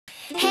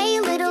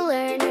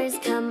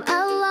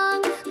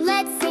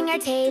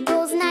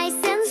table's nice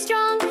and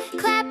strong.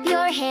 Clap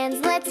your hands,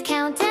 let's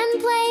count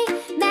and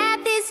play.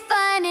 Math is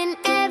fun in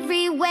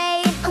every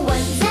way.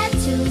 Ones and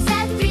twos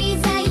and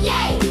threes,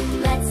 yay!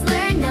 Let's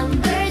learn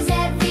numbers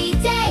every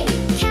day.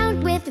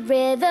 Count with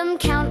rhythm,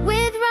 count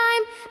with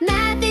rhyme.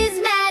 Math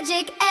is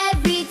magic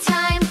every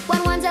time.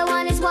 One one's a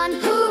one is one,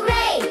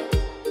 hooray!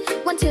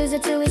 One two's a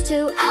two is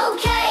two,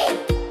 okay!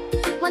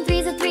 One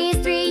three's a three is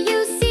three,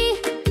 you see.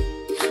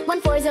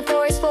 One four's a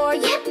four is four,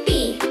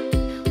 yippee!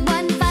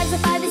 One five's a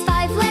five is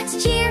five,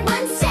 let's cheer.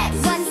 One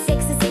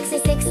six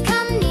is six,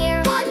 come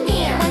near. One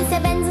near. One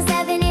seven's a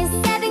seven is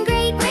seven,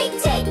 great,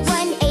 great take.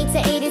 One eight's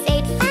a eight is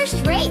eight,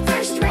 first rate,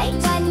 first rate.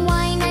 One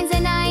nine's a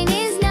nine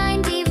is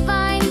nine,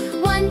 divine.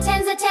 One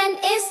ten's a ten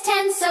is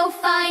ten, so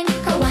fine.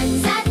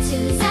 Ones a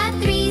twos a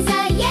threes,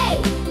 yay!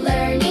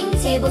 Learning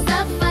tables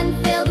the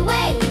fun-filled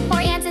way. Four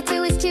and a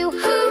two is two,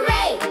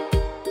 hooray!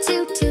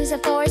 Two twos a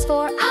four is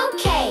four,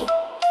 okay.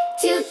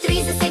 Two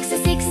threes a six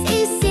is six,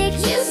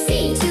 you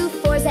see. Two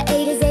fours a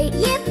eight is eight,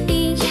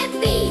 yippee,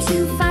 yippee.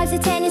 Two fives a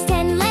ten is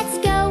ten, let's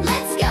go,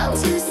 let's go.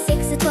 Two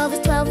six a 12 is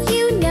 12,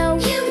 you know,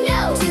 you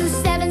know. Two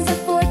sevens a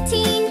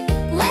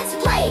 14, let's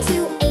play.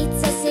 Two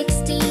eights a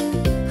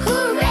 16,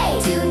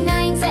 hooray. Two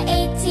nines a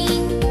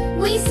 18,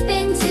 we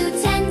spin. Two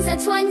tens a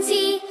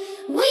 20,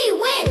 we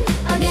win.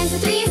 Against a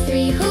three is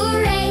three,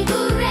 hooray,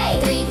 hooray.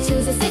 Three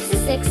twos a six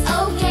is six,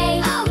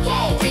 okay,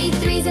 okay. Three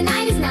threes a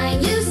nine is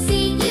nine, you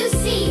see, you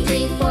see.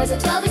 Three fours a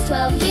 12 is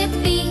 12,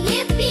 yippee,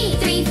 yippee.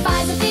 Three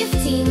fives a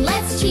 15,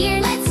 let's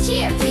cheer, let's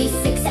cheer. Three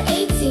six a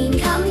 18,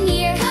 come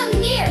near, come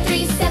near.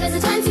 Three sevens a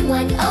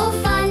 21, oh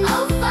fun,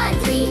 oh fun.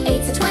 Three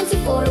eights a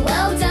 24,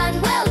 well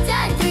done, well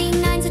done. Three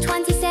nines a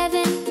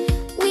 27,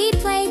 we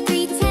play.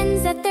 Three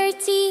tens a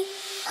 30,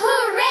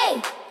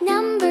 hooray!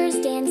 Numbers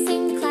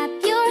dancing, clap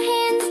your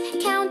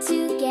hands. Count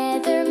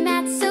together,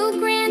 math's so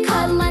grand.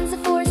 Cut ones a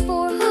four is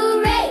four,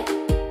 hooray!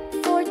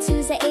 Four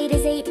twos a eight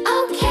is eight,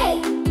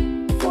 okay.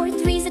 Four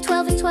threes a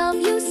 12 is 12,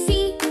 you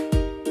see.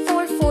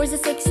 Four fours a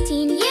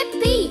 16,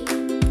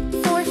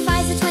 yippee! Four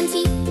fives a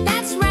 20,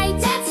 that's right,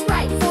 that's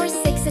right. Four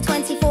six a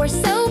 24,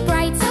 so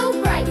bright,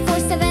 so bright. Four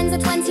sevens a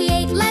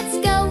 28, let's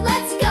go,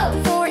 let's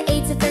go. Four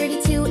eights a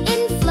 32,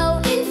 in flow,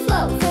 in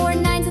flow. Four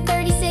nines a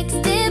 36,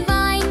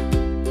 divine.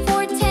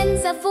 Four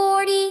tens a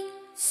 40,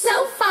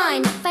 so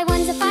fine. Five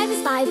ones a five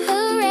is five,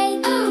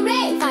 hooray,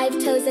 hooray. Five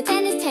toes a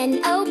 10 is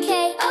 10,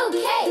 okay,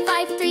 okay.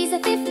 Five threes a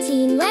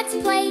 15, let's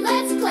play,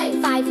 let's play.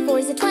 Five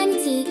fours a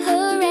 20,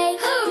 hooray,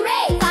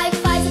 hooray. Five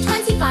fives a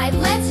 25,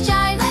 let's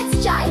jive, let's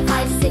jive.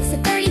 Five six a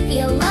 30,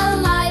 feel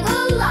alive,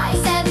 alive.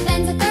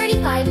 Seven's a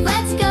 35,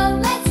 let's go,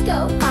 let's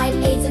go. Five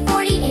eights a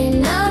 40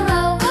 in a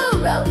row, a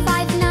row.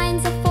 Five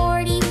nines a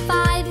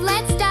 45,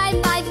 let's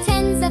dive. Five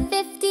tens a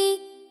 50,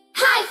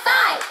 high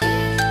five.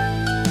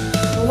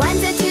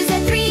 Ones a twos a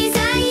threes,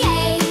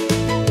 yay!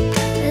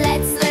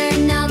 Let's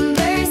learn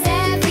numbers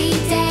every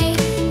day.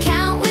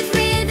 Count with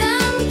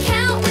rhythm,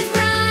 count with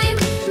rhyme.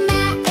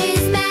 Math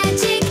is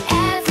magic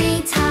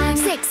every time.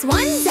 Six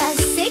ones a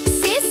six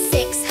is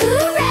six,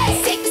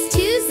 hooray! Six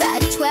twos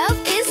a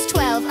 12 is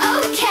 12,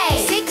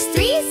 okay. Six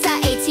threes a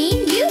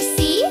 18, you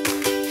see.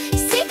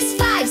 Six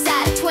fives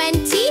a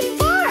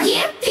 24,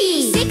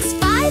 yippee! Six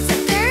fives a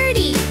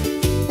 30,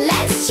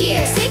 let's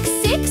cheer. Six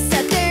six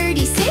a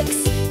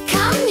 36,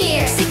 come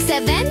near. Six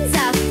sevens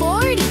a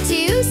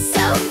 42,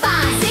 so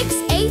fine. Six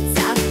eights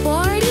a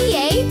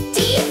 48,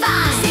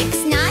 divine. Six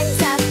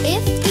nines a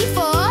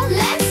 54,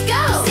 let's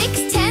go.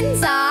 Six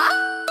tens a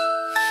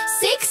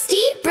 60,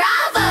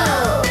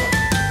 bravo!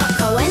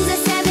 Owen's a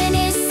seven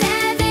is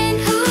seven,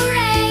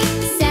 hooray.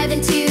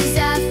 Seven twos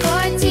a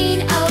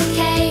 14,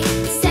 okay.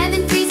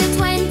 Seven threes a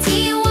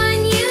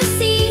 21, you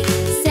see.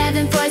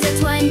 Seven fours a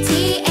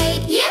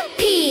 28,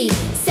 yippee!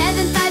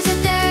 Seven fives a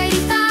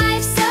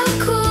 35, so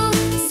cool.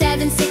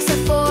 Seven six a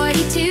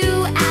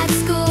 42 at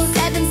school.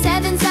 Seven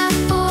sevens a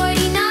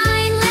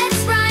 49,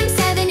 let's rhyme.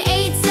 Seven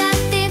eights a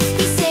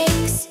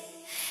 56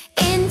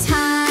 in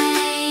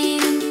time.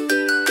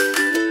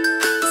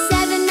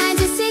 Seven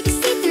nines a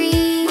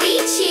 63, we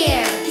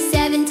cheer.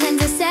 Seven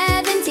tens a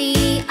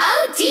 70,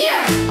 oh dear.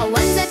 A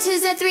ones a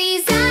twos a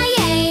threes,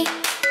 yay!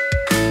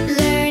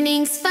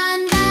 Learning's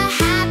fun the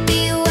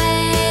happy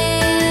way.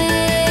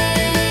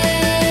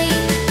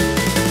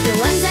 The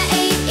ones a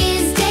eight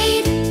is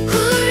date,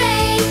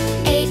 hooray!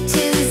 Eight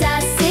twos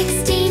a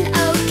 16,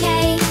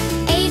 okay.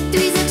 Eight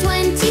threes a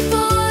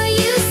 24,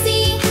 you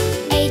see.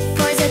 Eight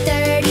fours a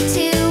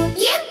 32,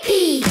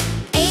 yippee!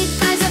 Eight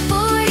fives a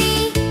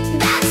 40,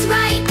 that's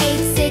right.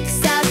 Eight six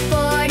a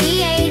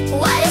 48,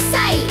 what a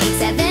sight! Eight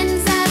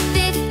sevens a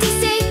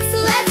 56,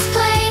 let's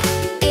play.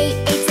 Eight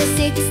eights a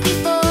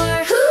 64,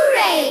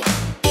 hooray!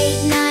 Eight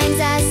nines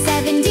a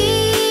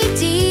 70,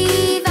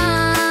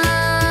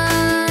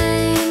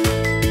 divine.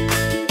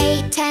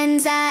 Eight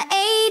tens a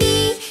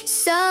 80,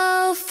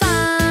 so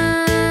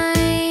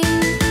fine.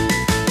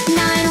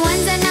 Nine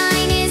ones a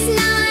nine is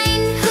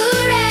nine,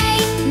 hooray!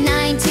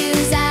 Nine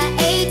twos a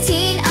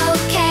 18,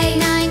 okay.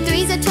 Nine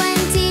threes a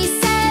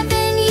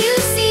 27, you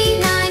see.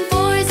 Nine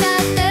fours a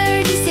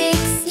 36,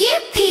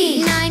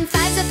 yippee! Nine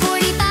fives a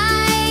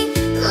 45,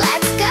 let's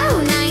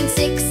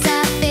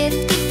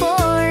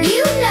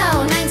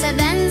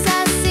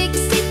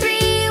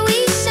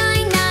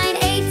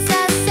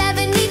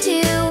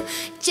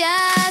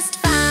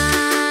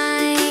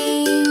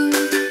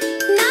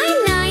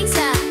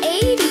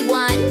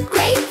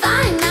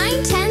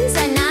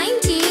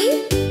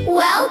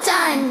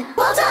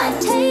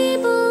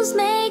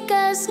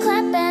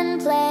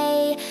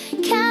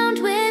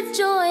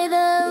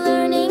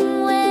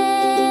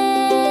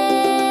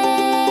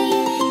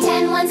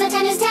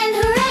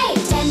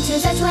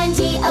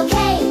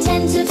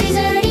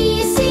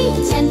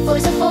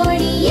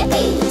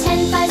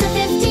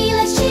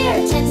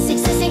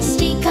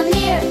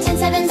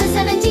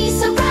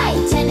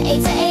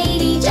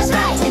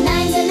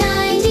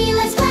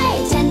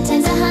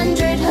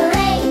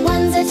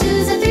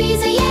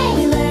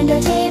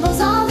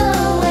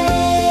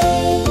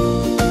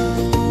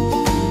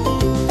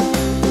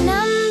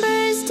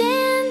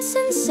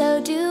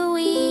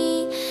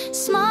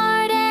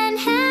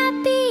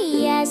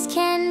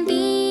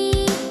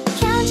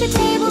teacher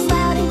tables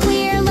loud and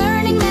clear.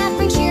 Learning math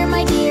brings cheer,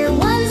 my dear.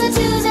 Ones and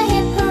twos, a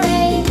hip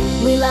hooray.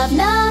 We love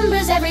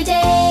numbers every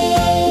day.